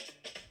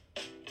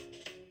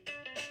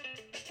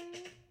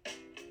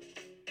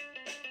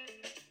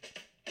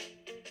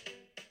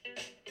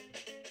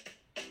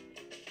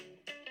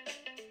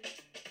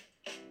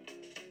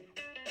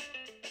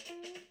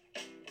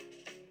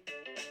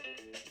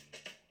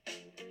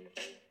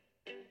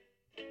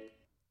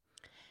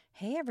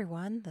Hey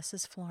everyone, this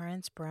is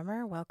Florence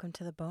Brummer. Welcome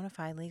to the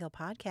Bonafide Legal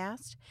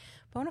Podcast.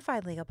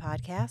 Bonafide Legal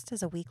Podcast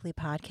is a weekly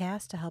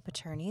podcast to help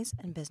attorneys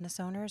and business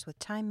owners with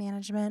time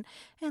management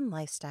and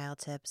lifestyle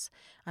tips.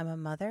 I'm a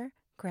mother,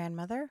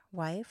 grandmother,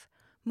 wife,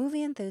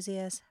 movie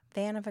enthusiast,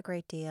 fan of a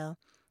great deal,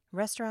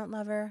 restaurant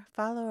lover,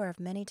 follower of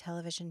many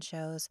television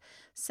shows,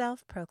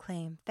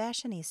 self-proclaimed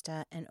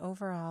fashionista, and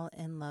overall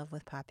in love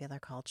with popular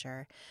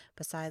culture.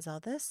 Besides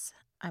all this,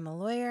 I'm a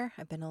lawyer.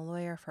 I've been a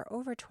lawyer for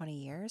over 20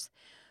 years.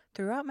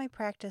 Throughout my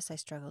practice, I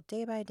struggled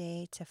day by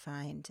day to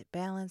find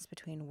balance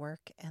between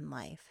work and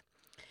life.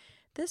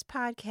 This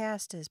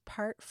podcast is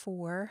part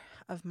 4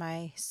 of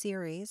my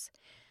series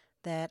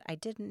that I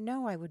didn't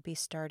know I would be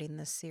starting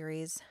this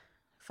series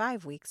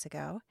 5 weeks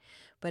ago,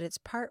 but it's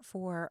part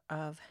 4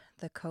 of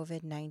the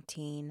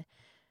COVID-19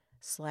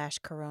 /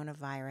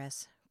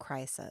 coronavirus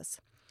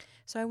crisis.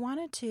 So I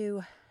wanted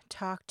to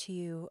talk to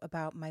you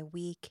about my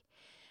week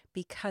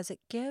because it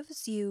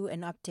gives you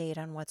an update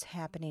on what's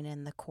happening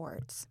in the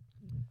courts.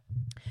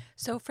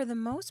 So for the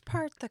most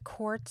part, the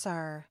courts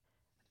are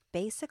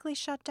basically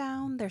shut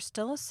down. They're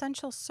still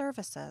essential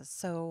services.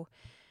 So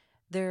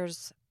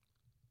there's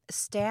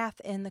staff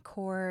in the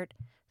court,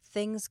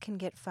 things can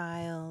get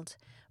filed,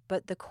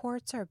 but the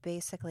courts are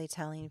basically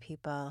telling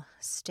people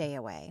stay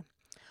away.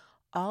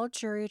 All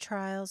jury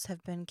trials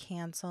have been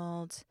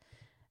canceled,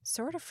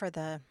 sort of for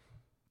the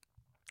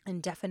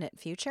indefinite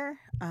future,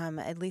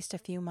 at least a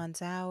few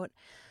months out.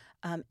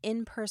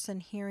 In-person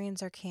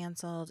hearings are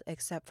canceled,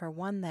 except for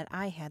one that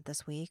I had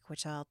this week,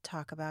 which I'll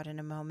talk about in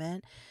a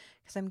moment,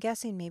 because I'm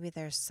guessing maybe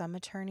there's some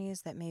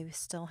attorneys that maybe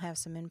still have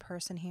some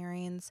in-person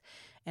hearings,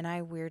 and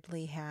I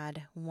weirdly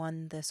had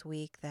one this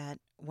week that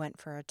went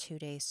for a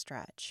 2-day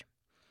stretch.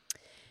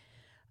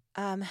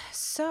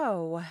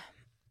 So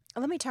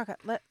let me start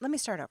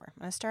over. I'm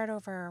going to start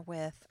over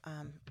with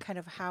kind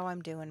of how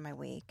I'm doing my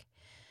week,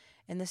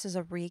 and this is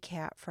a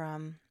recap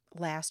from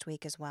last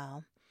week as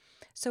well.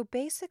 So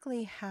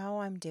basically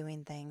how I'm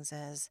doing things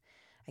is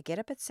I get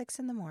up at 6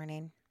 in the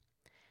morning,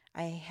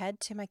 I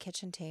head to my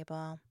kitchen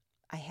table,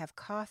 I have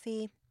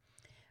coffee,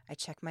 I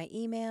check my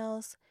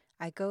emails,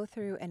 I go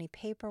through any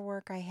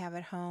paperwork I have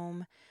at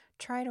home,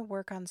 try to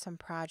work on some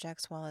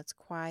projects while it's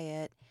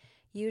quiet.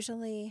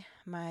 Usually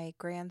my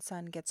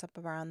grandson gets up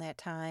around that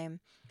time,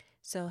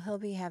 so he'll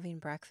be having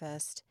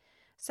breakfast.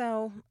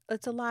 So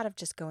it's a lot of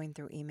just going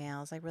through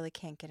emails. I really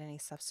can't get any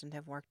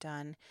substantive work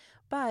done,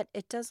 but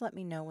it does let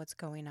me know what's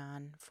going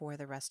on for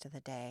the rest of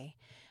the day.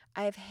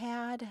 I've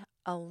had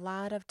a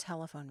lot of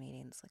telephone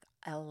meetings, like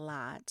a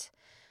lot,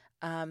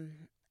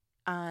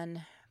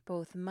 on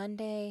both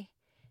Monday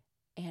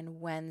and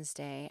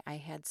Wednesday. I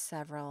had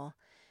several,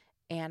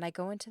 and I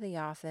go into the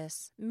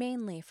office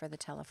mainly for the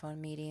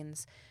telephone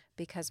meetings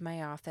because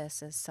my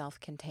office is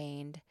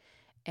self-contained,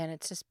 and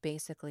it's just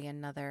basically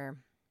another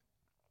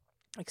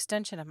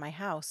extension of my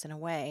house in a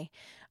way.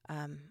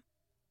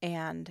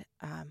 And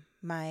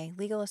my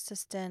legal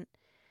assistant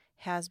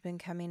has been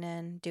coming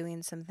in,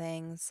 doing some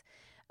things.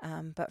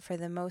 But for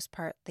the most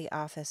part, the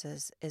office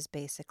is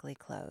basically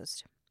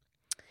closed.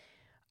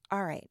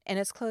 All right. And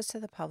it's closed to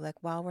the public.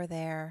 While we're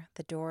there,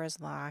 the door is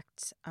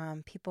locked.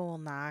 People will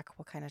knock.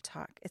 We'll kind of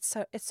talk. It's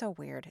so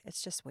weird.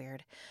 It's just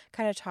weird.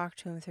 Kind of talk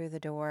to them through the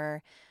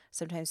door,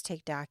 sometimes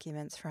take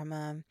documents from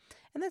them.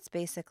 And that's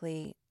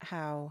basically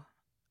how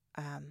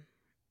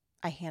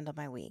I handle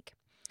my week.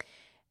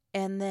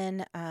 And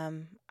then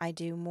I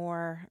do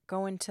more,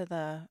 go into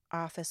the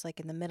office like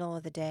in the middle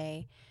of the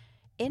day.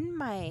 In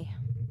my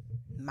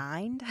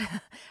mind,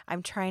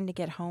 I'm trying to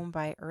get home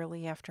by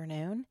early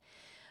afternoon.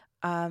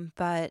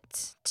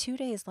 But 2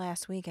 days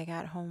last week, I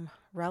got home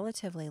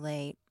relatively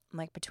late,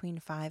 like between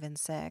 5 and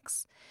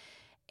 6,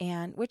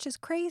 and which is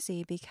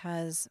crazy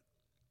because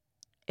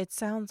it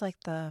sounds like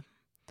the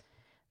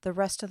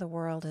rest of the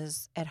world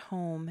is at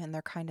home and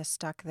they're kind of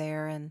stuck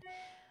there and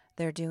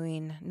they're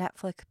doing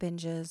Netflix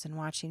binges and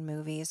watching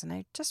movies, and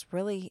I just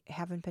really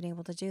haven't been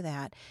able to do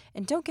that.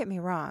 And don't get me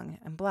wrong,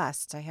 I'm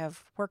blessed. I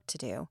have work to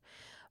do,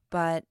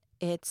 but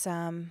it's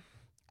kind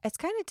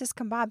of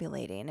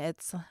discombobulating.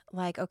 It's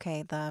like,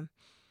 okay, and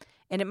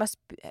it must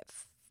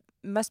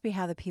be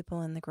how the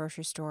people in the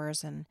grocery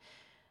stores and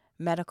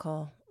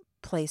medical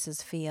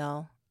places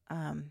feel.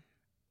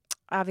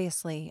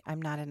 Obviously,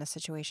 I'm not in a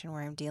situation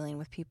where I'm dealing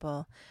with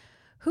people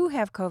who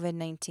have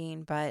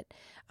COVID-19, but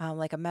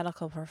like a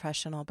medical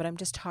professional. But I'm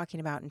just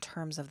talking about in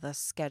terms of the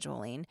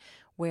scheduling,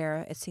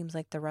 where it seems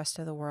like the rest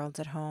of the world's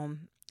at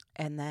home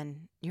and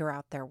then you're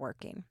out there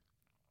working.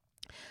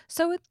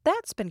 So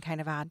that's been kind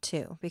of odd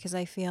too, because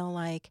I feel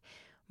like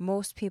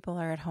most people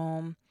are at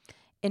home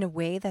in a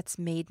way that's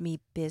made me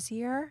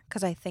busier,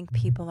 because I think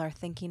people are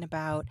thinking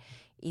about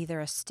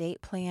either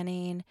estate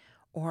planning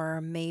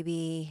or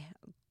maybe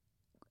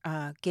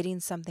getting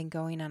something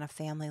going on a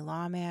family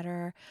law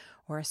matter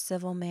or a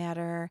civil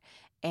matter,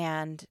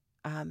 and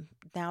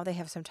now they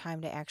have some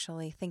time to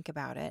actually think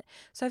about it.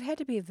 So I've had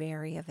to be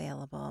very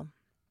available.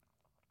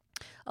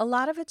 A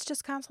lot of it's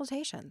just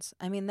consultations.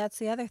 I mean, that's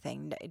the other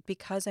thing.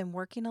 Because I'm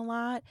working a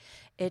lot,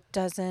 it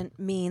doesn't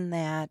mean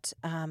that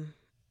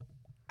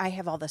I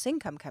have all this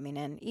income coming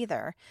in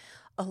either.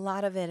 A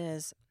lot of it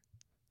is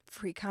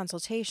free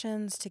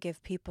consultations to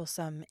give people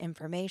some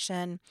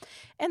information,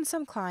 and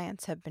some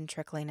clients have been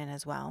trickling in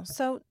as well.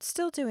 So,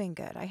 still doing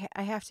good.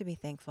 I have to be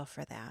thankful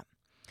for that.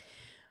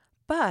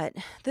 But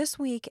this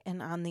week,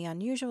 and on the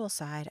unusual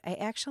side, I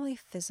actually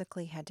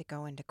physically had to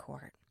go into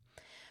court.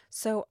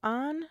 So,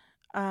 on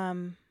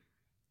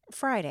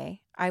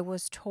Friday, I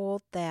was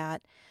told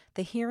that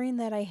the hearing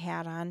that I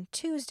had on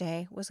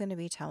Tuesday was going to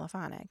be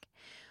telephonic.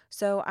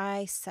 So,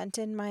 I sent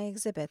in my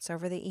exhibits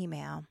over the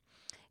email,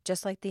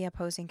 just like the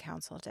opposing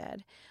counsel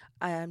did.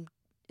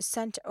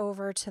 Sent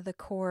over to the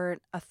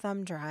court a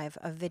thumb drive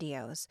of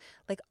videos,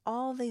 like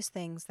all these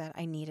things that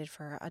I needed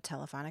for a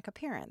telephonic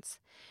appearance.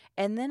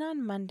 And then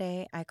on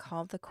Monday, I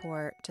called the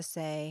court to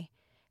say,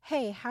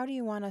 hey, how do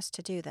you want us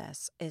to do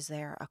this? Is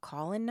there a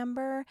call-in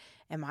number?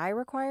 Am I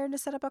required to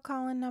set up a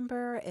call-in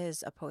number?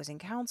 Is opposing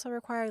counsel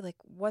required? Like,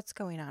 what's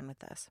going on with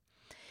this?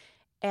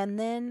 And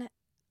then,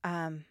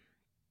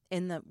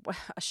 in the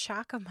a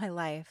shock of my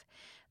life,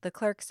 the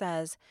clerk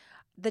says,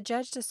 the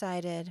judge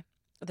decided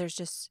there's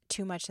just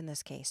too much in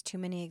this case, too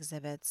many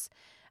exhibits.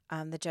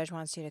 The judge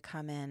wants you to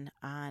come in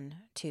on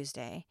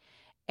Tuesday.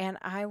 And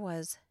I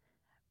was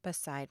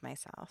beside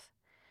myself.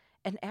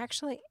 And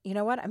actually, you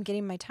know what? I'm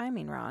getting my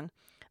timing wrong.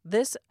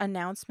 This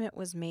announcement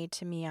was made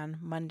to me on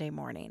Monday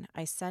morning.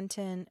 I sent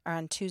in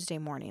on Tuesday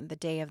morning, the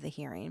day of the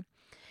hearing,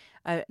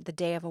 the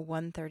day of a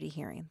 1:30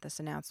 hearing. This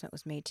announcement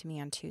was made to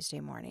me on Tuesday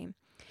morning.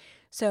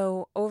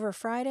 So over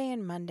Friday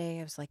and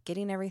Monday, I was like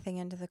getting everything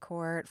into the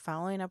court,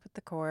 following up with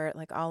the court,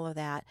 like all of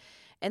that.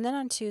 And then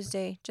on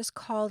Tuesday, just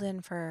called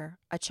in for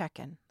a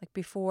check-in, like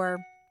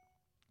before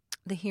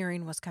the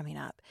hearing was coming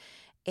up.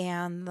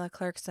 And the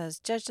clerk says,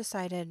 judge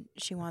decided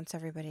she wants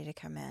everybody to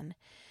come in.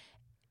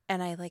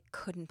 And I like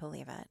couldn't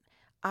believe it.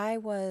 I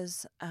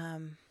was,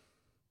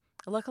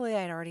 luckily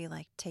I'd already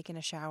like taken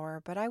a shower,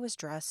 but I was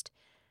dressed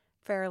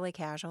fairly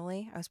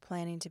casually. I was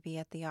planning to be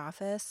at the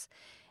office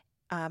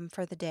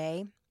for the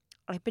day.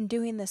 I've been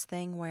doing this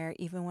thing where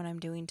even when I'm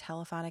doing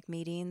telephonic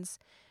meetings,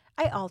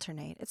 I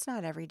alternate. It's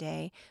not every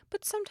day,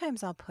 but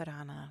sometimes I'll put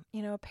on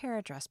a pair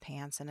of dress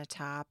pants and a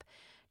top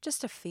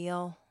just to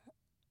feel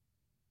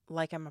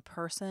like I'm a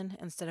person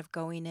instead of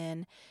going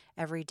in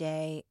every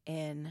day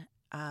in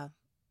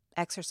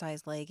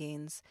exercise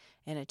leggings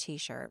and a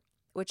t-shirt,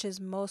 which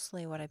is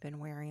mostly what I've been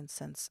wearing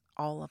since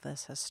all of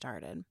this has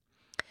started.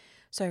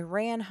 So I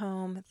ran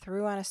home,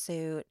 threw on a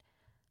suit,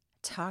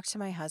 talked to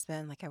my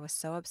husband. Like, I was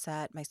so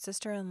upset. My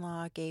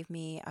sister-in-law gave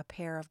me a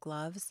pair of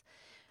gloves,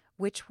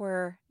 which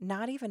were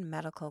not even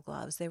medical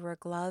gloves. They were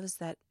gloves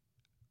that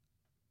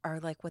are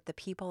like what the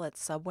people at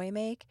Subway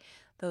make,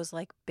 those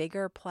like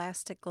bigger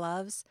plastic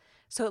gloves.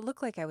 So it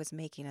looked like I was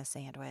making a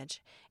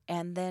sandwich.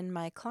 And then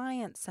my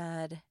client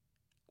said,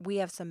 we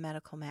have some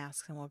medical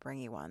masks and we'll bring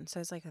you one. So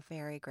I was like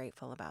very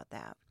grateful about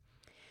that.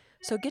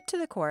 So get to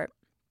the court,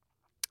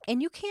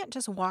 and you can't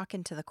just walk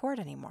into the court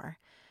anymore.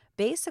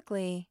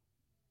 Basically,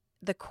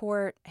 the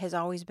court has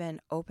always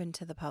been open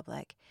to the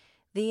public.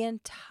 The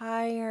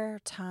entire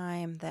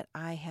time that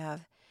I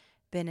have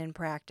been in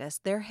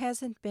practice, there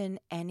hasn't been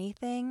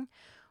anything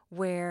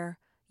where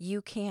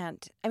you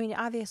can't, I mean,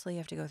 obviously you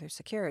have to go through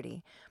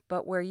security,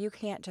 but where you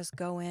can't just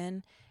go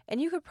in,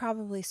 and you could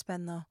probably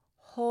spend the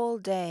whole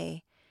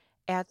day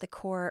at the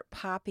court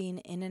popping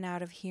in and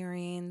out of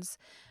hearings,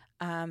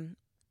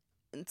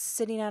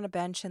 sitting on a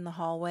bench in the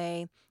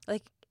hallway.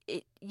 Like,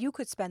 you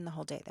could spend the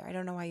whole day there. I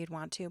don't know why you'd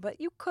want to,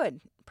 but you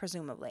could,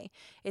 presumably.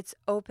 It's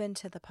open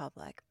to the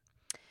public.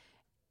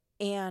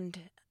 And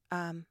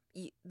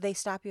they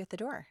stop you at the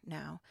door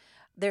now.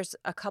 There's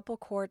a couple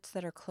courts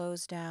that are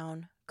closed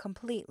down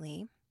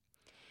completely.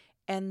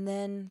 And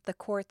then the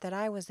court that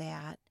I was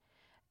at,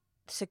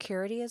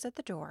 security is at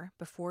the door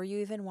before you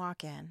even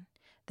walk in.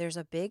 There's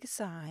a big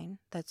sign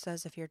that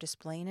says if you're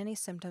displaying any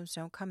symptoms,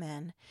 don't come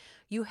in.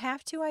 You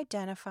have to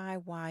identify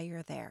why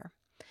you're there.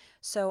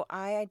 So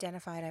I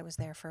identified I was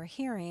there for a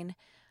hearing.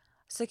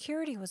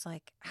 Security was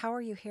like, how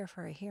are you here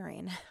for a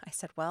hearing? I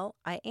said, well,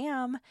 I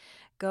am.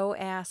 Go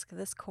ask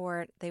this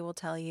court. They will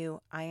tell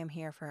you I am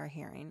here for a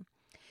hearing.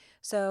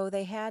 So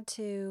they had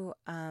to,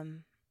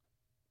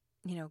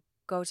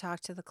 go talk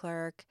to the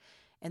clerk,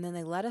 and then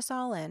they let us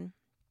all in.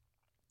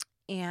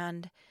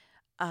 And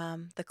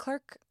the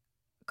clerk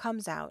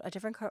comes out, a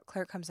different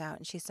clerk comes out,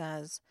 and she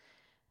says,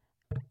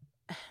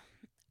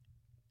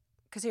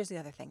 because here's the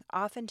other thing.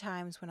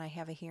 Oftentimes when I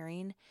have a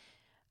hearing,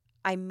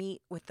 I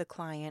meet with the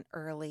client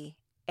early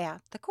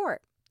at the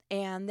court.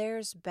 And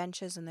there's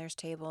benches and there's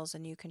tables,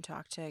 and you can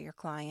talk to your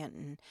client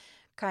and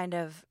kind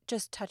of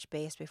just touch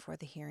base before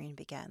the hearing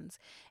begins.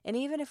 And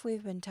even if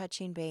we've been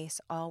touching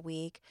base all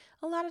week,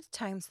 a lot of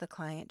times the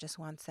client just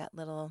wants that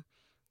little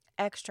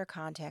extra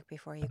contact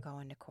before you go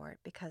into court,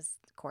 because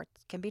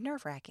courts can be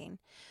nerve-wracking.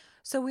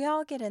 So we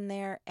all get in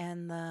there,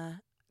 and the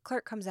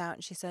clerk comes out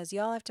and she says,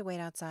 you all have to wait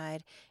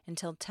outside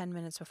until 10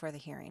 minutes before the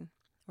hearing.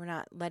 We're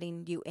not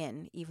letting you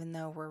in, even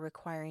though we're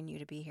requiring you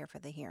to be here for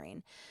the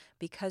hearing.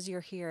 Because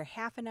you're here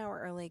half an hour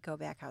early, go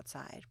back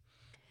outside.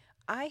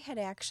 I had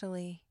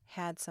actually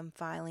had some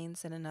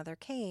filings in another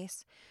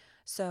case.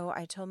 So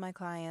I told my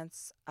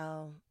clients,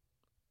 I'll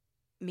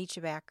meet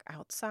you back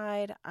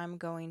outside. I'm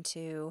going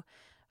to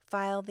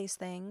file these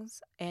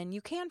things. And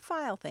you can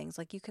file things,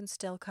 like you can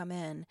still come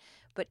in.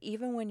 But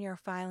even when you're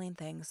filing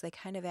things, they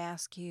kind of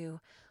ask you,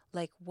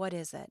 like, what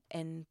is it?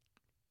 And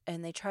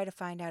they try to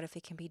find out if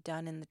it can be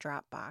done in the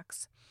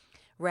Dropbox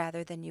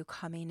rather than you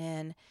coming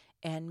in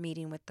and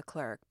meeting with the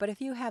clerk. But if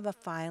you have a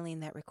filing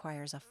that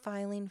requires a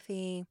filing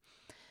fee,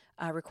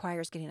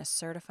 requires getting a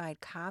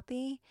certified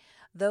copy,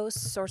 those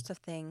sorts of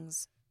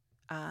things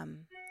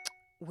um,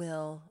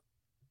 will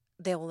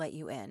they will let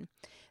you in.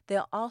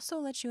 They'll also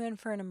let you in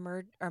for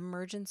an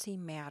emergency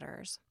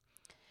matters.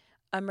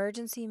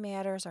 Emergency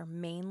matters are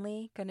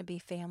mainly going to be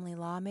family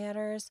law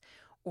matters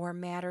or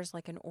matters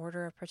like an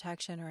order of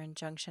protection or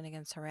injunction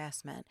against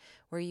harassment,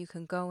 where you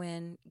can go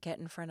in, get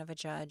in front of a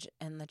judge,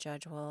 and the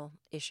judge will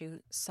issue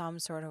some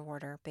sort of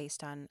order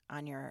based on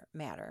your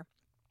matter.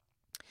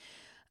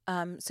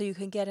 So you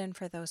can get in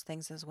for those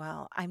things as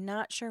well. I'm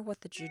not sure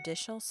what the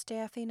judicial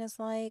staffing is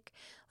like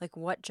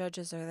what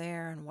judges are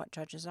there and what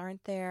judges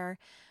aren't there.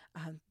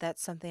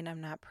 That's something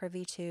I'm not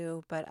privy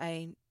to, but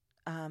I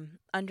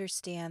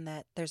understand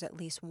that there's at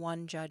least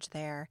one judge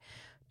there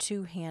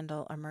to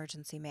handle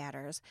emergency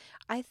matters.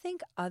 I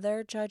think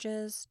other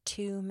judges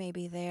too may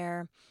be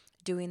there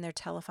doing their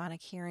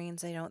telephonic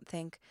hearings. I don't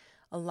think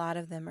a lot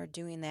of them are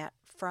doing that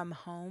from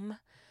home,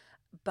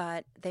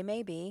 but they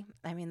may be.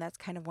 I mean, that's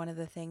kind of one of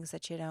the things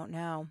that you don't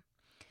know.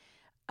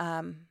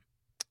 Um,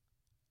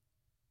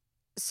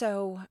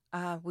 so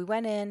we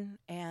went in,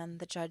 and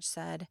the judge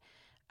said,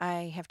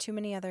 I have too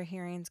many other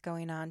hearings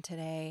going on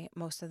today,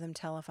 most of them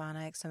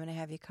telephonic, so I'm going to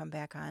have you come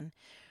back on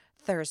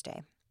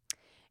Thursday.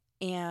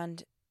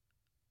 And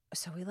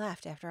so we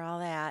left after all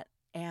that,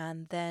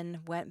 and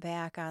then went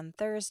back on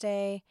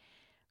Thursday,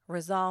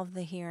 resolved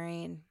the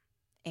hearing,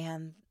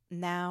 and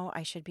now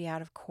I should be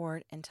out of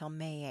court until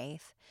May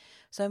 8th.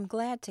 So I'm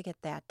glad to get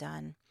that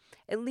done.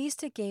 At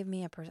least it gave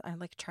me I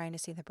like trying to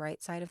see the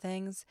bright side of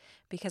things,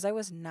 because I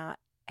was not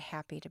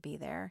happy to be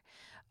there.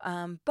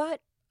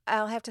 But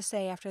I'll have to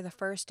say, after the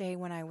first day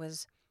when I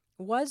was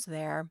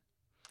there,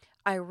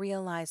 I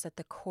realized that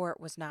the court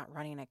was not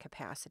running at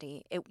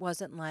capacity. It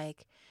wasn't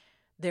like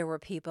there were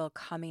people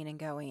coming and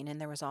going and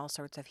there was all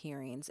sorts of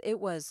hearings. It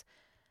was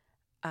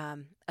a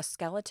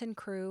skeleton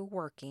crew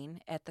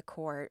working at the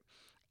court,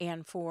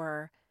 and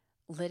for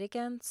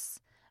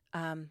litigants,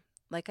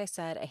 like I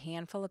said, a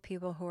handful of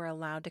people who are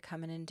allowed to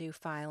come in and do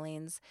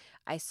filings.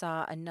 I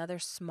saw another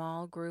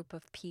small group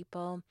of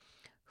people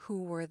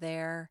who were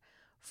there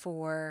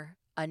for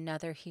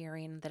another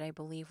hearing that I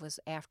believe was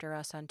after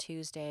us on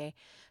Tuesday.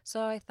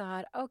 So I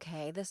thought,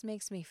 okay, this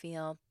makes me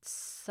feel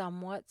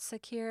somewhat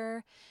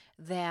secure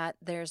that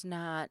there's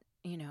not,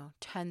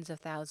 tens of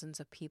thousands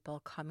of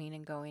people coming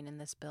and going in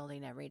this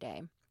building every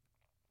day.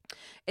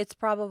 It's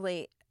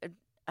probably,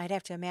 I'd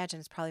have to imagine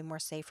it's probably more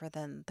safer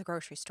than the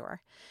grocery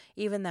store,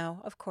 even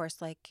though, of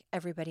course, like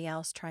everybody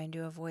else, trying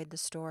to avoid the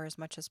store as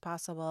much as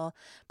possible,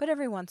 but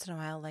every once in a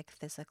while, like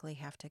physically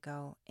have to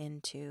go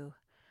into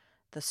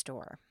the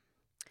store.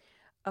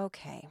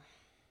 Okay.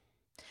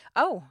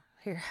 Oh,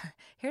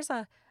 here's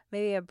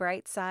maybe a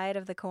bright side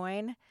of the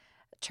coin.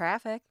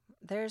 Traffic.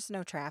 There's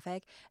no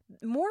traffic.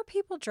 More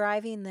people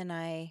driving than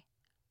I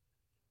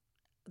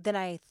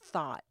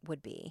thought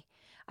would be.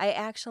 I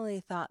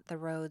actually thought the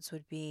roads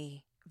would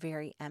be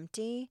very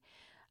empty.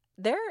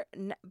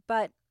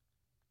 But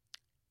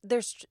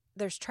there's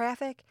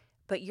traffic,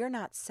 but you're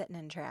not sitting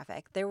in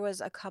traffic. There was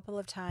a couple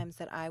of times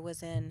that I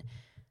was in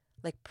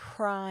like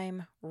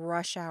prime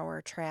rush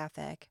hour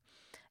traffic,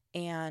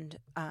 and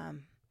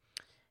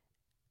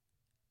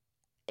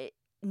it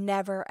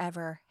never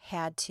ever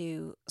had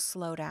to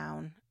slow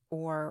down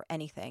or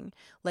anything.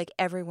 Like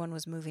everyone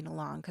was moving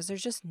along because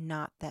there's just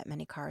not that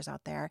many cars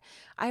out there.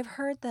 I've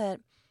heard that,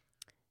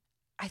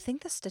 I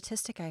think the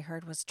statistic I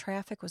heard was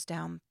traffic was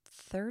down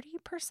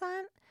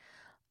 30%.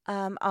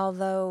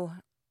 Although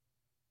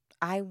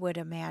I would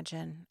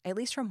imagine, at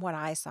least from what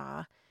I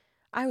saw,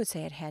 I would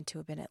say it had to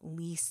have been at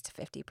least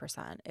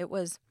 50%. It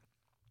was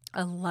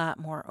a lot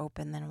more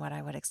open than what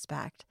I would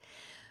expect.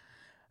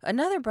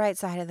 Another bright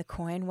side of the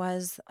coin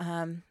was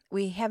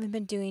we haven't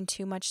been doing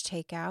too much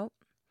takeout.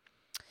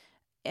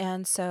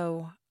 And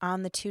so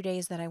on the 2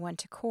 days that I went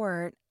to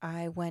court,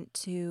 I went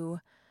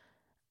to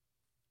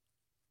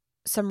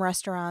some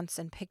restaurants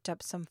and picked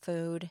up some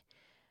food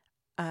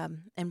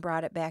and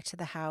brought it back to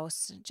the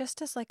house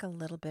just as like a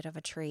little bit of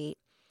a treat.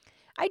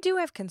 I do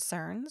have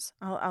concerns,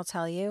 I'll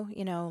tell you,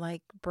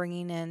 like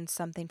bringing in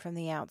something from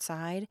the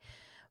outside,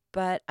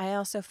 but I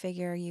also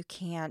figure you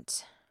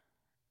can't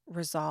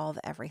resolve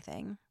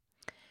everything.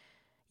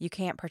 You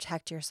can't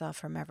protect yourself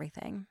from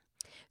everything.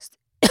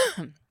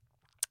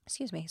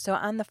 Excuse me. So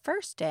on the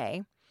first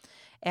day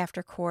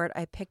after court,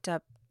 I picked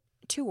up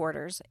 2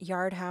 orders,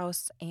 Yard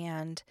House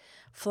and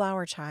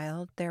Flower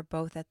Child. They're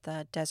both at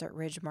the Desert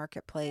Ridge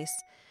Marketplace,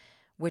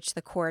 which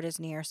the court is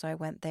near, so I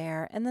went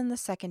there. And then the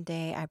second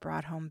day, I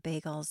brought home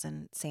bagels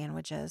and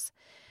sandwiches.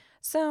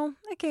 So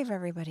it gave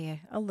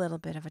everybody a little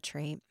bit of a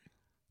treat.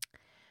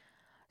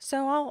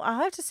 So I'll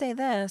have to say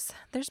this: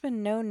 there's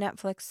been no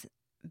Netflix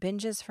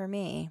binges for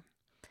me,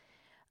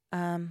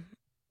 um,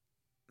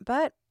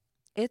 but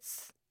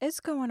it's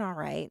going all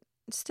right.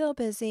 Still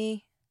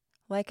busy,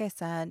 like I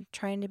said,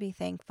 trying to be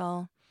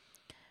thankful.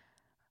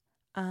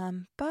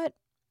 But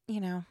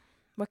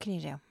what can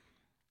you do?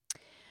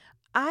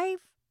 I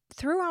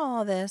through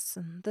all of this,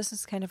 and this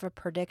is kind of a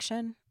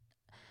prediction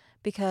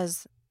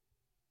because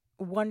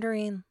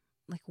wondering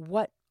like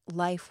what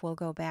life will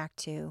go back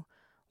to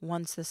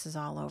once this is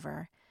all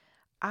over.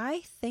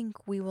 I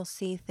think we will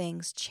see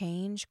things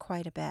change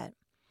quite a bit.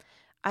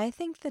 I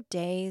think the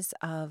days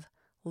of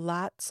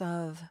lots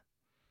of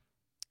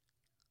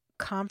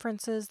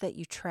conferences that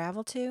you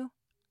travel to,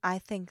 I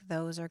think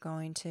those are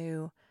going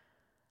to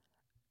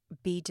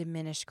be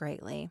diminished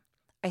greatly.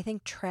 I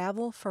think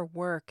travel for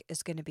work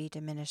is going to be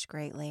diminished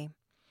greatly.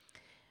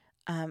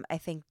 I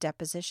think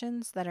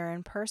depositions that are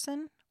in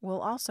person will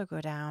also go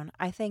down.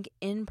 I think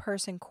in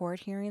person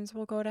court hearings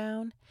will go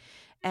down.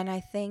 And I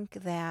think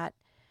that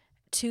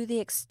to the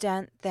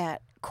extent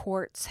that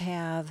courts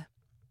have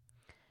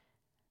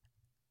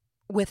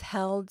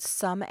withheld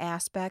some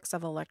aspects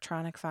of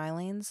electronic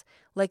filings,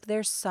 like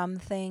there's some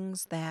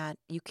things that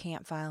you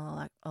can't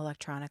file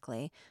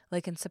electronically.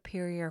 Like in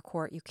Superior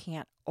Court, you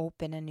can't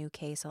open a new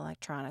case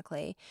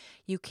electronically.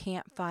 You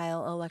can't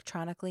file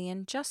electronically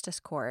in Justice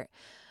Court.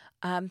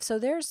 So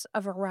there's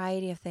a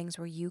variety of things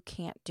where you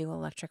can't do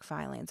electric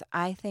filings.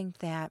 I think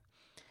that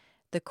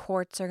the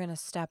courts are going to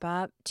step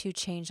up to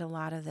change a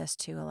lot of this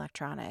to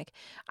electronic.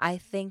 I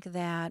think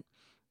that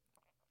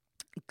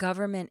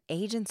government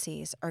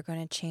agencies are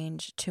going to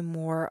change to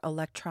more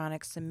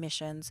electronic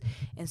submissions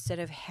instead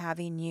of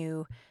having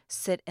you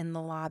sit in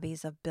the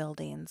lobbies of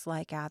buildings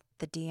like at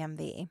the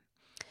DMV.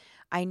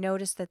 I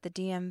noticed that the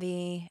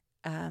DMV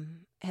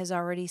has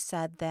already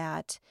said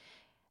that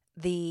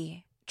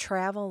the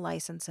travel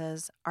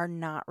licenses are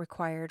not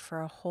required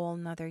for a whole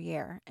nother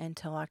year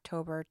until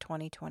October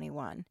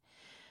 2021.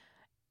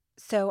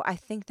 So I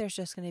think there's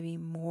just going to be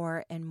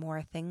more and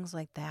more things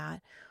like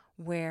that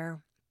where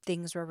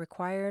things were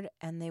required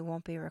and they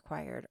won't be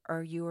required,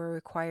 or you were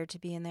required to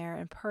be in there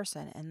in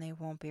person and they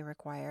won't be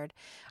required.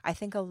 I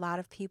think a lot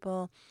of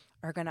people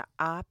are going to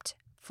opt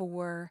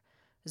for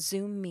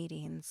Zoom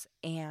meetings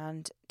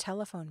and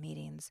telephone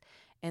meetings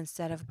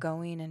instead of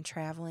going and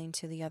traveling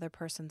to the other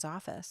person's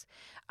office.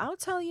 I'll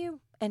tell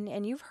you,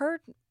 and you've heard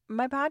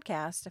my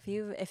podcast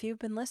if you've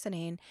been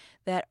listening,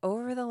 that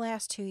over the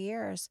last 2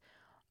 years,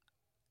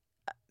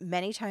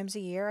 many times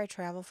a year I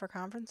travel for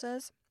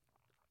conferences.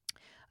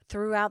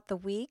 Throughout the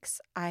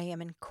weeks, I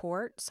am in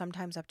court,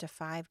 sometimes up to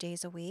 5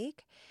 days a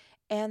week.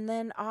 And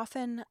then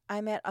often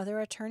I'm at other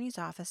attorneys'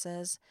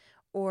 offices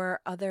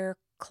or other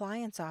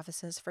clients'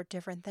 offices for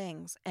different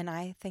things. And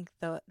I think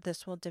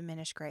this will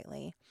diminish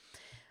greatly,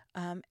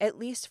 at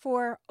least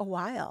for a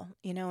while,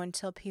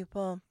 until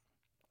people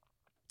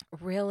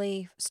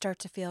really start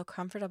to feel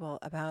comfortable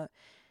about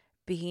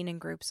being in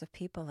groups of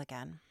people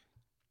again.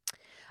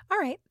 All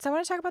right, so I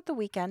want to talk about the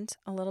weekend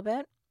a little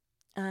bit.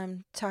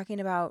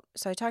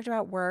 So I talked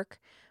about work,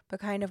 but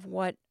kind of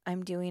what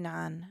I'm doing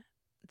on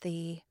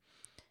the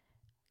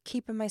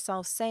keeping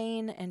myself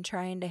sane and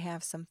trying to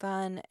have some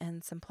fun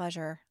and some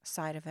pleasure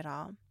side of it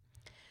all.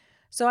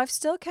 So I've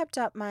still kept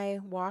up my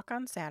walk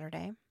on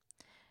Saturday.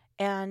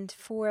 And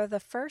for the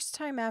first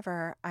time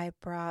ever, I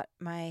brought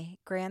my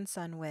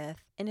grandson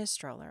in his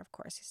stroller, of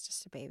course, he's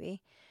just a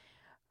baby,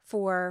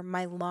 for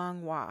my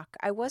long walk.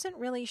 I wasn't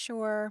really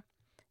sure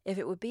if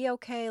it would be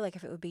okay, like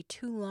if it would be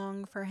too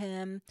long for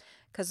him,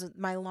 because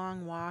my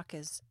long walk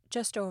is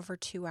just over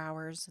 2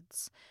 hours.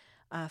 It's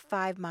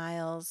 5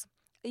 miles.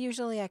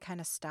 Usually I kind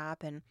of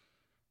stop and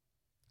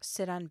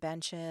sit on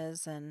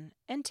benches and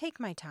take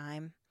my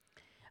time.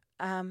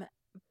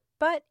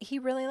 But he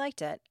really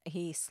liked it.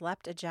 He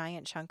slept a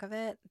giant chunk of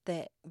it.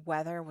 The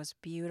weather was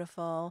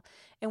beautiful.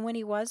 And when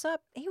he was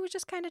up, he was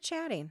just kind of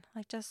chatting,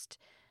 like just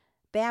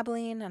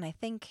babbling. And I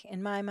think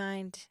in my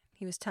mind,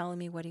 he was telling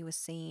me what he was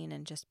seeing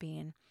and just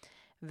being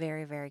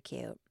very, very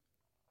cute.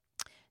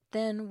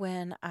 Then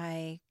when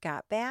I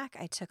got back,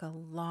 I took a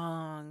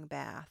long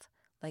bath,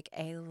 like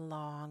a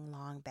long,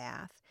 long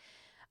bath.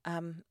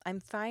 I'm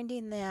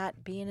finding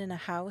that being in a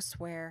house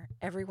where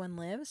everyone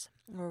lives,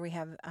 where we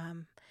have,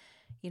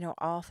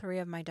 all 3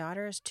 of my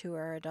daughters, 2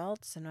 are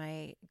adults, and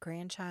my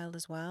grandchild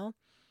as well,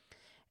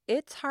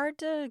 it's hard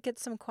to get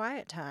some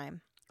quiet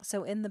time.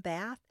 So in the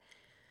bath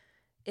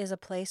is a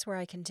place where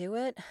I can do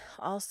it.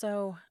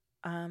 Also,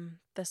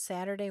 the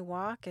Saturday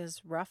walk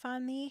is rough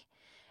on me,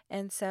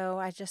 and so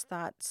I just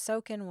thought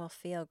soaking will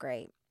feel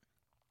great.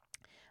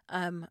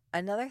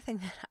 Another thing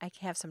that I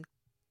can have some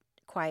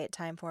quiet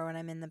time for when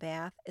I'm in the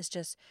bath is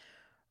just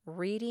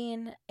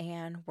reading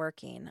and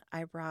working.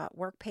 I brought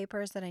work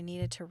papers that I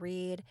needed to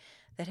read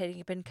that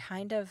had been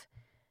kind of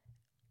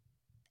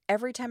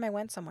every time I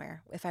went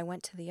somewhere. If I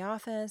went to the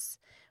office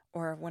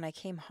or when I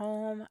came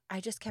home, I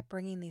just kept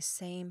bringing these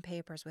same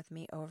papers with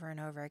me over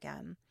and over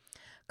again.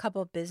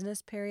 couple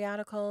business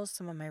periodicals,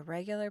 some of my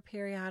regular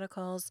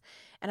periodicals,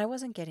 and I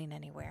wasn't getting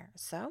anywhere.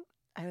 So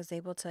I was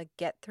able to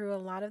get through a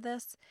lot of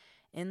this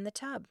in the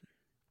tub.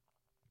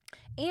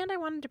 And I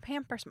wanted to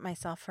pamper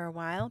myself for a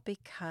while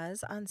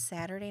because on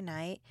Saturday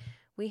night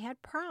we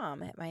had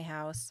prom at my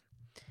house.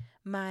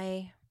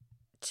 My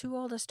two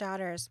oldest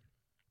daughters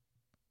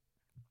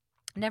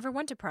never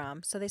went to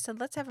prom, so they said,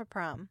 let's have a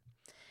prom.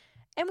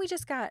 And we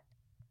just got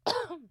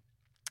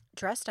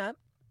dressed up,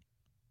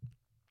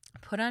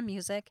 put on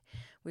music.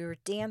 We were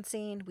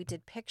dancing. We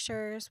did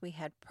pictures. We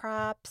had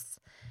props.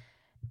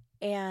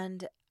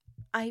 And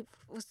I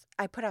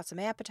put out some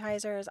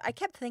appetizers. I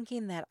kept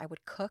thinking that I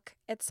would cook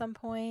at some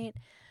point,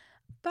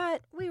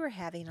 but we were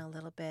having a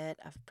little bit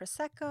of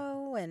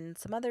Prosecco and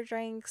some other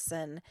drinks,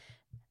 and,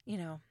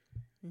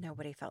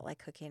 nobody felt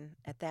like cooking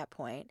at that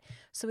point.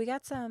 So we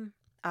got some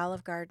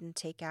Olive Garden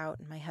takeout,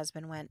 and my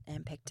husband went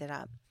and picked it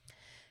up.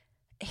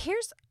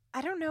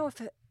 I don't know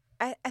if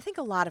I think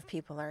a lot of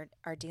people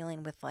are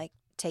dealing with like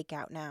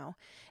takeout now,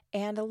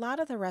 and a lot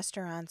of the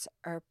restaurants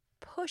are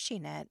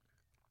pushing it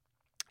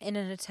in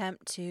an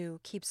attempt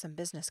to keep some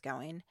business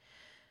going.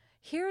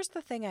 Here's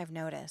the thing I've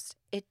noticed.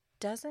 It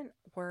doesn't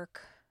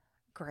work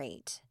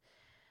great.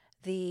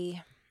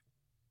 There's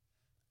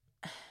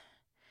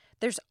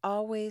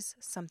always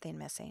something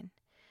missing.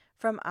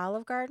 From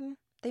Olive Garden,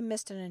 they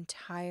missed an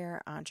entire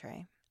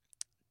entree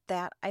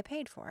that I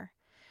paid for.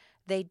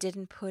 They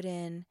didn't put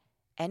in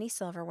any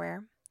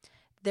silverware.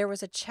 There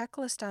was a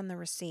checklist on the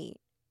receipt,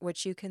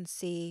 which you can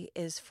see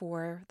is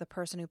for the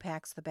person who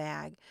packs the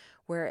bag,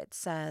 where it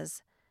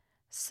says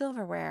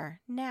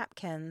silverware,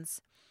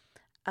 napkins,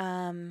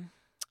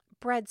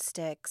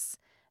 breadsticks,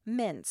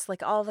 mints,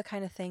 like all the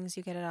kind of things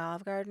you get at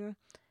Olive Garden.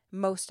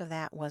 Most of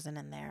that wasn't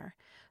in there.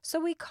 So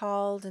we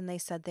called and they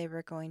said they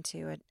were going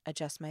to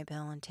adjust my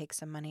bill and take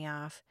some money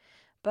off.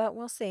 But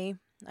we'll see.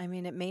 I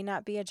mean, it may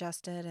not be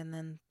adjusted, and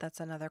then that's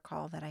another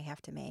call that I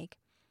have to make.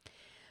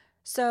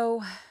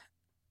 So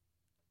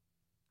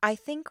I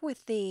think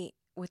with the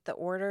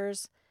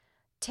orders,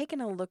 taking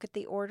a look at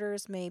the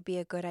orders may be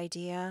a good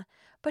idea.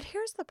 But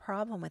here's the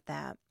problem with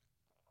that.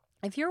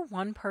 If you're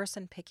one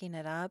person picking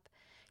it up,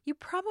 you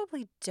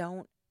probably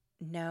don't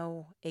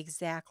know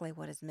exactly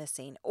what is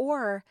missing.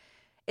 Or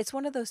it's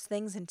one of those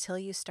things until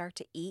you start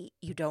to eat,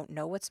 you don't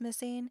know what's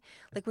missing.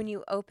 Like when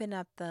you open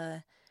up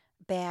the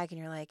bag and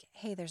you're like,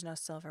 hey, there's no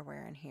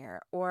silverware in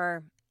here.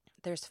 Or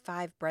there's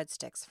 5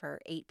 breadsticks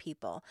for 8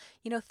 people.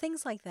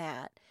 Things like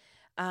that.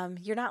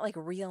 You're not like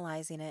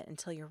realizing it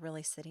until you're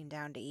really sitting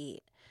down to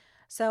eat.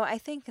 So I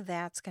think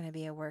that's going to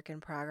be a work in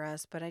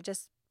progress. But I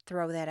just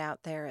throw that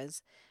out there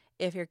as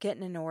if you're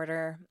getting an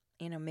order,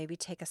 maybe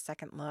take a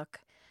second look.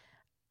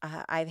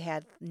 I've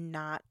had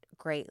not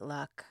great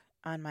luck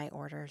on my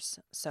orders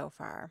so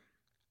far.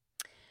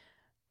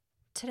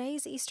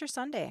 Today's Easter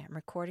Sunday. I'm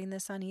recording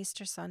this on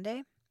Easter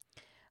Sunday.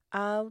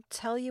 I'll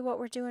tell you what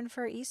we're doing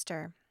for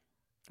Easter.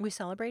 We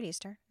celebrate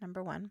Easter,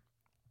 number one.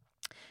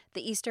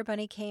 The Easter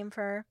Bunny came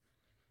for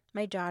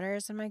my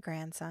daughters and my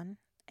grandson,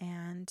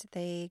 and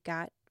they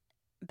got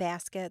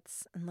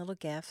baskets and little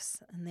gifts,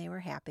 and they were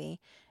happy.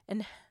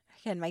 And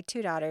again, my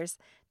 2 daughters,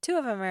 2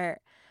 of them are,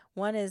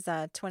 one is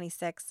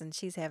 26 and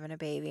she's having a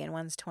baby, and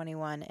one's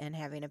 21 and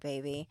having a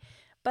baby.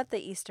 But the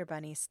Easter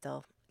Bunny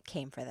still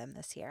came for them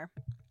this year.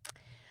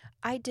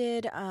 I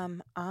did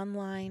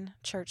online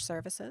church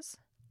services.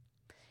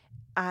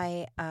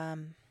 I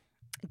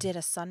did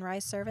a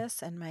sunrise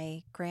service, and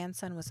my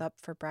grandson was up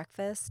for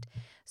breakfast,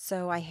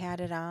 so I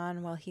had it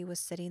on while he was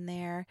sitting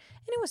there,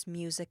 and it was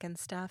music and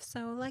stuff,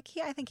 so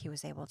I think he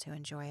was able to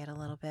enjoy it a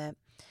little bit.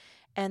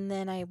 And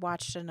then I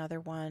watched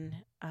another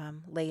one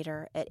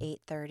later at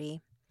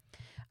 8:30.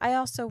 I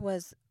also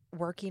was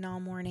working all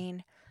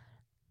morning.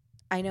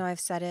 I know I've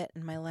said it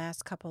in my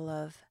last couple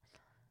of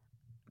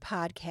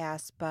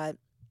podcasts, but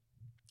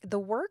the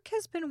work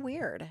has been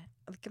weird.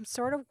 Like I'm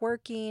sort of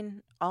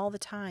working all the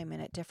time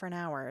and at different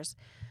hours,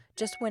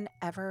 just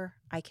whenever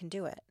I can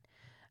do it.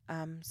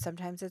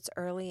 Sometimes it's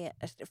early.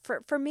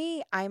 For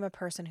me, I'm a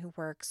person who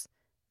works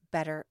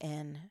better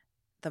in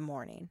the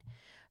morning.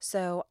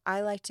 So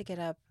I like to get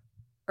up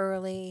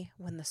early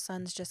when the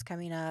sun's just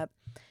coming up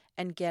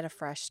and get a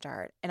fresh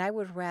start. And I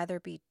would rather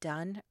be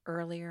done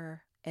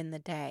earlier in the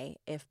day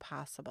if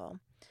possible,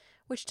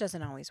 which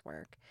doesn't always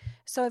work.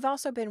 So I've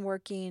also been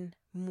working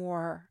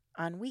more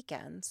on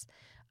weekends,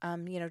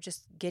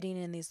 just getting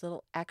in these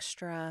little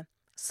extra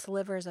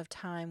slivers of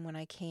time when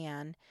I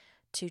can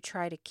to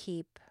try to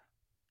keep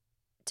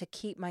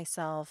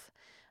myself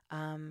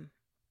and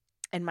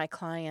my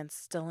clients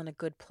still in a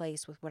good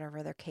place with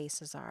whatever their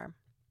cases are.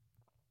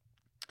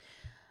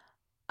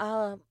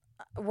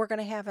 We're going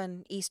to have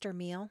an Easter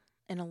meal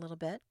in a little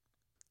bit.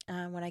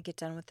 When I get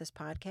done with this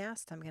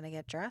podcast, I'm going to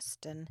get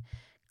dressed and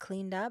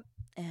cleaned up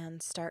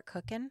and start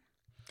cooking.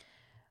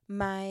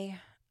 My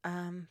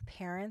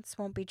parents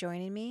won't be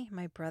joining me.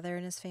 My brother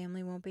and his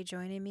family won't be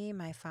joining me.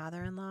 My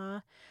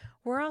father-in-law.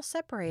 We're all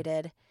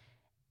separated.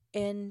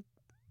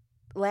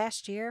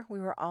 Last year, we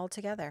were all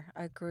together,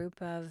 a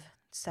group of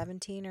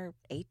 17 or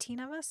 18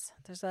 of us.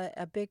 There's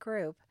a big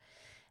group.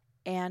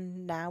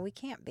 And now we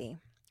can't be.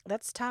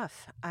 That's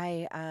tough.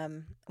 I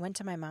went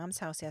to my mom's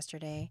house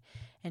yesterday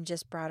and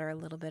just brought her a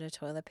little bit of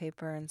toilet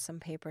paper and some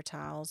paper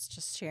towels,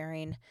 just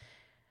sharing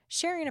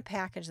a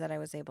package that I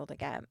was able to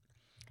get.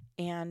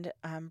 And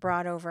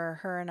brought over,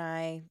 her and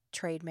I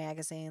trade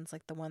magazines,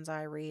 like the ones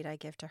I read, I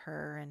give to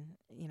her, and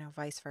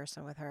vice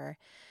versa with her.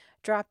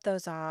 Dropped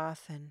those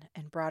off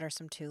and brought her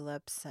some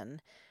tulips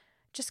and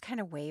just kind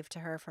of waved to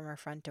her from her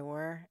front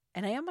door.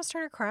 And I almost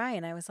started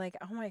crying. I was like,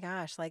 oh my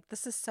gosh, like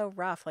this is so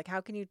rough. Like,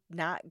 how can you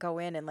not go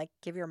in and like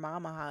give your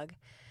mom a hug?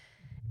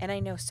 And I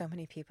know so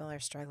many people are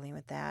struggling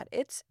with that.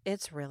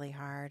 It's really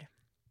hard.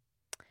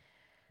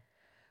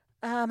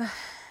 Um,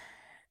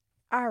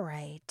 all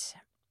right.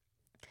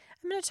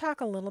 I'm going to talk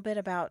a little bit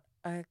about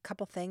a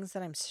couple things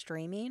that I'm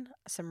streaming,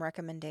 some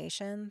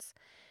recommendations,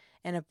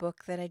 and a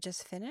book that I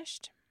just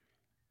finished.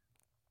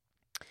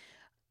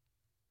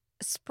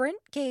 Sprint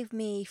gave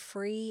me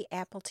free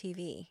Apple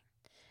TV,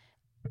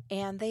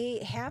 and they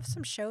have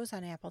some shows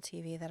on Apple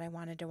TV that I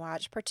wanted to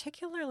watch,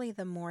 particularly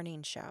The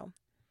Morning Show.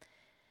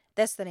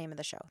 That's the name of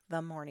the show,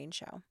 The Morning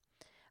Show.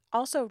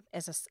 Also,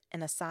 as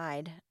an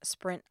aside,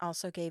 Sprint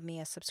also gave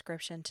me a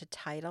subscription to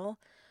Tidal,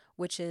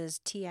 which is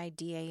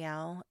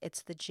Tidal.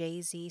 It's the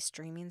Jay-Z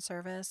streaming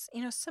service,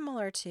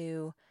 similar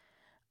to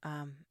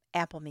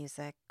Apple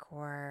Music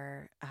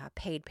or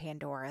paid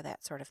Pandora,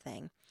 that sort of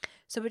thing.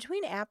 So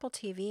between Apple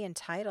TV and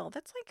Tidal,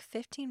 that's like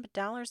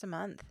 $15 a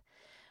month.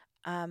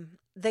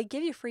 They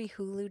give you free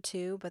Hulu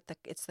too, but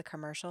it's the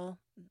commercial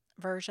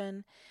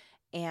version.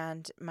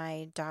 And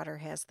my daughter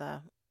has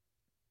the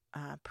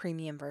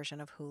premium version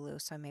of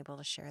Hulu, so I'm able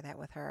to share that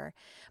with her.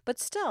 But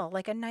still,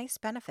 like a nice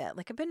benefit.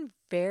 Like I've been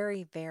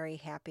very, very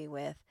happy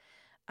with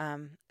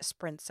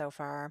Sprint so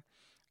far.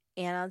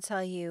 And I'll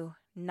tell you,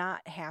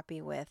 not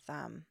happy with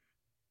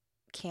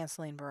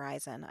canceling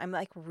Verizon. I'm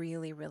like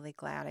really, really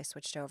glad I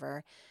switched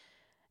over.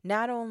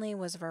 Not only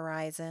was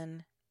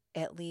Verizon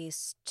at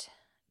least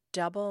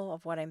double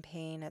of what I'm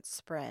paying at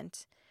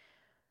Sprint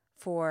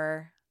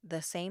for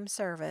the same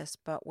service,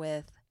 but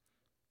with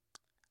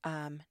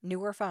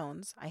newer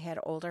phones. I had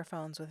older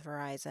phones with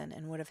Verizon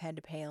and would have had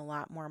to pay a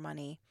lot more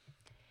money.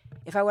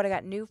 If I would have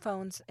got new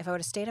phones, if I would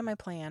have stayed on my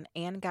plan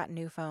and got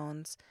new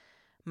phones,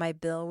 my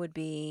bill would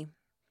be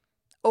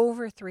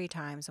over 3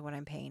 times what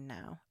I'm paying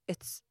now.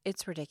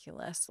 It's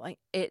ridiculous. Like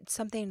it's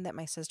something that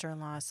my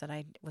sister-in-law said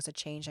I was a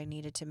change I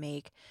needed to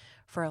make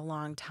for a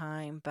long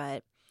time,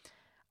 but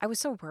I was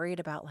so worried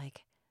about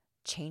like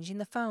changing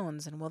the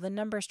phones and will the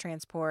numbers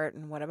transport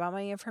and what about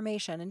my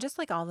information and just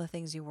like all the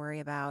things you worry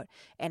about,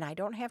 and I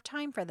don't have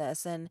time for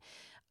this. And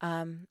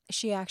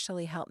she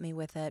actually helped me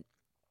with it,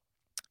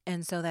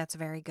 and so that's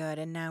very good.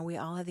 And now we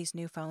all have these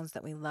new phones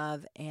that we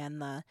love,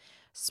 and the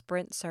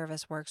Sprint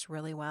service works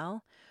really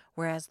well,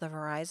 whereas the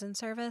Verizon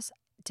service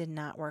did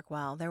not work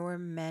well. There were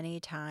many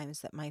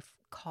times that my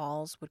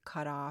calls would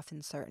cut off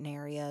in certain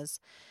areas.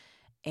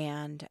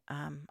 And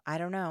I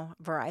don't know.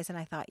 Verizon,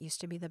 I thought,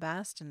 used to be the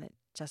best, and it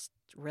just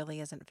really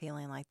isn't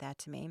feeling like that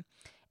to me.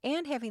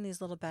 And having these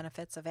little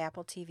benefits of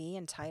Apple TV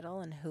and Tidal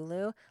and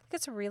Hulu,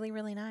 it's really,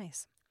 really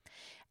nice.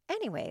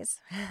 Anyways,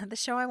 the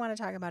show I want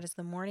to talk about is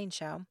The Morning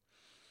Show.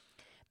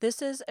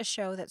 This is a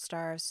show that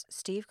stars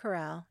Steve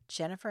Carell,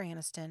 Jennifer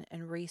Aniston,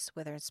 and Reese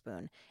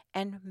Witherspoon,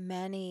 and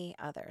many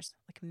others,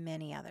 like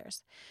many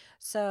others.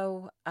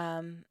 So,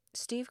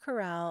 Steve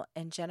Carell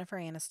and Jennifer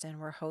Aniston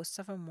were hosts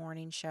of a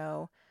morning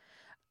show.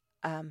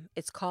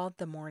 It's called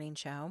The Morning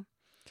Show,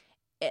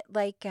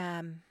 like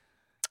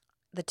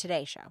the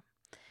Today Show.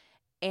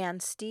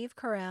 And Steve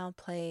Carell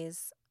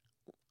plays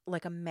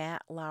like a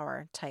Matt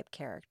Lauer type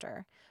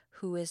character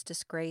who is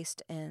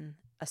disgraced in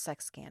a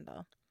sex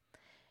scandal.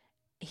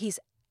 He's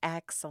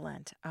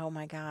excellent. Oh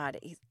my God,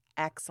 he's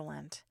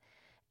excellent.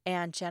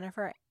 And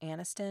Jennifer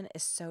Aniston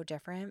is so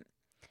different.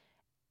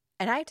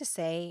 And I have to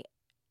say,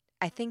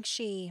 I think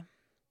she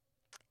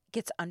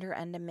gets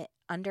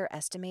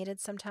underestimated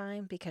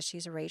sometimes because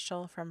she's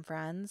Rachel from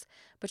Friends,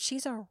 but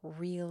she's a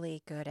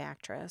really good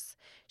actress.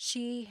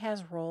 She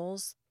has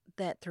roles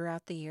that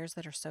throughout the years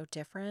that are so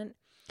different.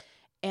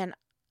 And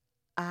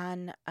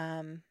on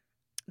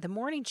the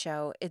morning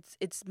show,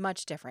 it's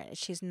much different.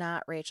 She's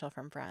not Rachel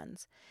from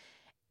Friends.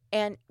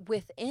 And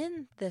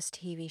within this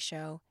TV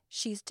show,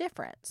 she's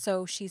different.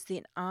 So she's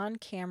the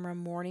on-camera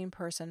morning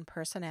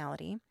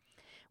personality,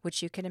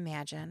 which you can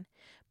imagine.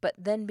 But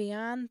then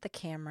behind the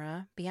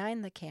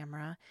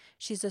camera,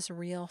 she's this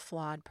real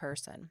flawed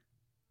person.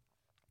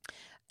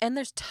 And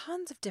there's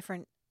tons of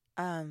different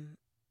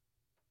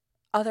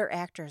other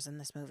actors in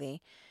this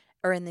movie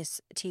or in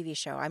this TV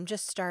show. I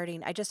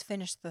just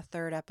finished the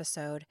 3rd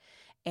episode.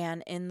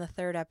 And in the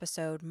 3rd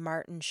episode,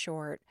 Martin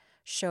Short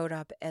showed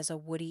up as a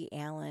Woody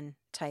Allen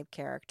type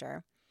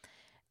character.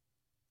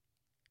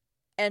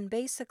 And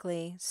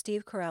basically,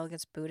 Steve Carell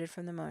gets booted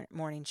from the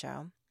morning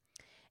show.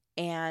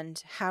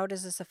 And how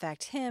does this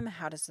affect him?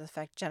 How does this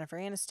affect Jennifer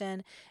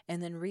Aniston?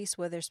 And then Reese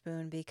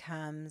Witherspoon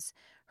becomes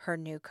her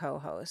new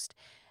co-host.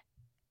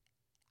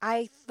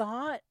 I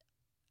thought,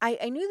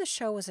 I knew the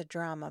show was a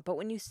drama, but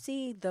when you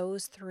see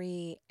those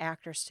 3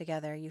 actors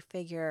together, you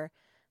figure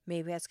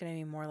maybe it's going to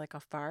be more like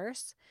a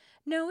farce.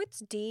 No, it's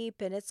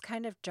deep and it's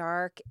kind of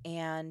dark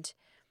and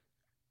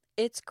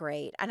it's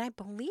great. And I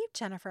believe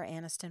Jennifer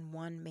Aniston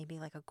won maybe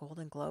like a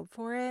Golden Globe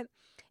for it.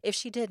 If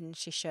she didn't,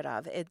 she should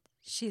have.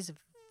 She's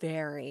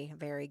very,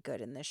 very good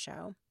in this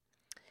show.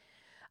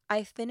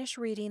 I finished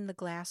reading The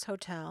Glass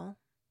Hotel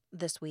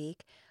this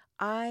week.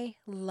 I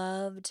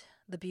loved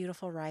the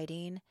beautiful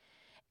writing,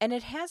 and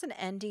it has an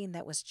ending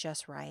that was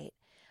just right.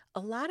 A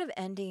lot of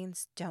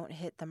endings don't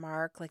hit the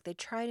mark. Like they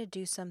try to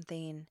do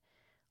something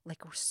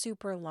like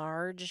super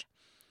large,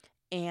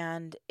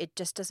 and it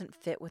just doesn't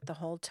fit with the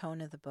whole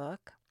tone of the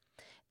book.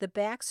 The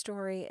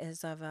backstory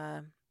is of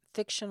a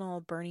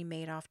fictional Bernie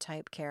Madoff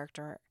type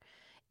character.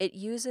 It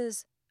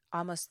uses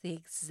almost the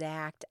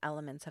exact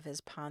elements of his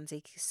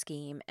Ponzi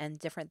scheme and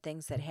different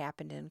things that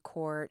happened in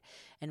court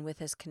and with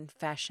his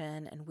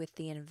confession and with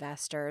the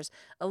investors.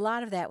 A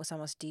lot of that was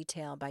almost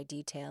detail by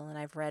detail, and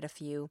I've read a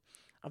few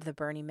of the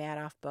Bernie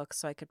Madoff books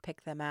so I could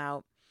pick them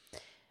out.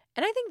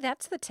 And I think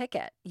that's the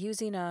ticket,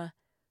 using a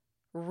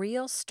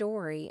real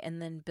story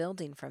and then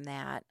building from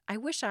that. I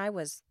wish I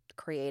was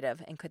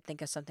creative and could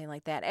think of something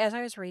like that. As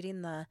I was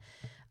reading the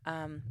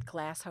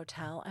Glass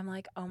Hotel, I'm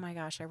like, oh my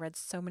gosh, I read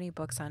so many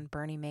books on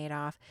Bernie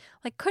Madoff.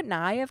 Like, couldn't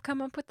I have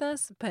come up with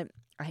this? But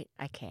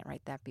I can't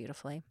write that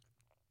beautifully.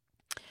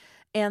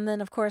 And then,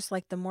 of course,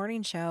 like the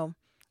morning show,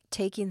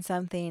 taking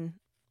something,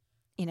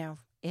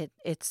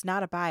 it's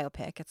not a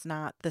biopic. It's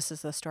not, this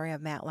is the story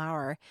of Matt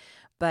Lauer,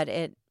 but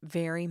it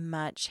very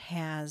much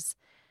has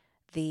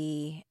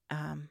the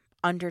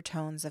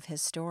undertones of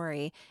his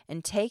story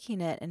and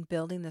taking it and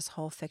building this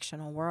whole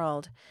fictional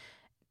world.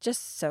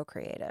 Just so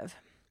creative.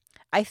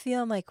 I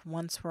feel like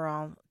once we're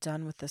all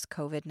done with this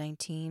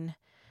COVID-19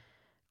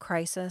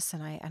 crisis,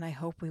 and I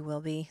hope we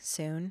will be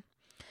soon,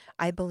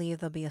 I believe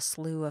there'll be a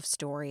slew of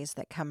stories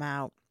that come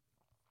out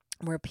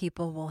where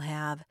people will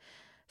have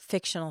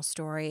fictional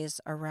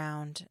stories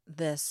around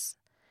this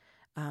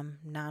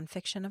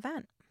nonfiction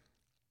event.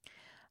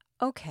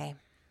 Okay.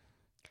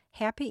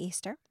 Happy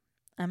Easter.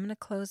 I'm going to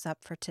close up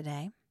for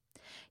today.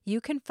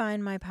 You can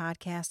find my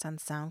podcast on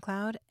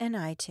SoundCloud and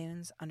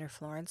iTunes under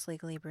Florence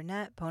Legally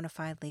Brunette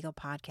Bonafide Legal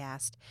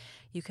Podcast.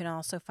 You can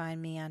also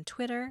find me on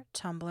Twitter,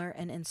 Tumblr,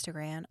 and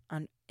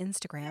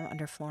Instagram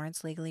under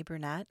Florence Legally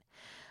Brunette,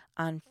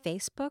 on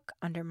Facebook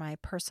under my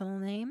personal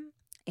name,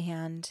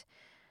 and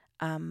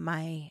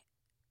my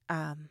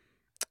law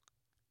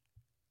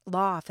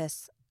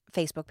office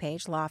Facebook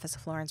page, Law Office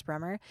of Florence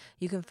Brummer.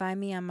 You can find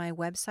me on my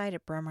website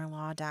at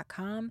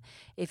brummerlaw.com.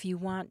 If you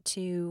want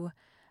to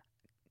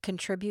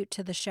contribute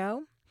to the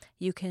show,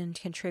 you can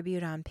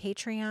contribute on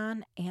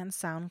Patreon and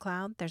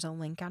SoundCloud. There's a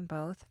link on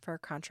both for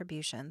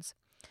contributions.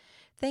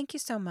 Thank you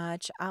so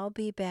much. I'll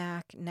be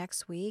back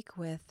next week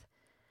with,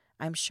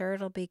 I'm sure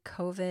it'll be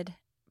COVID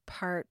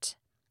part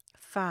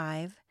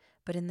 5,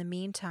 but in the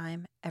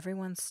meantime,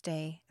 everyone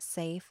stay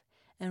safe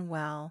and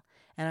well,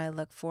 and I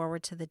look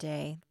forward to the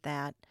day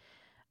that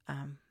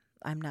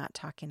I'm not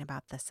talking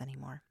about this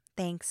anymore.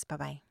 Thanks.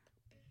 Bye-bye.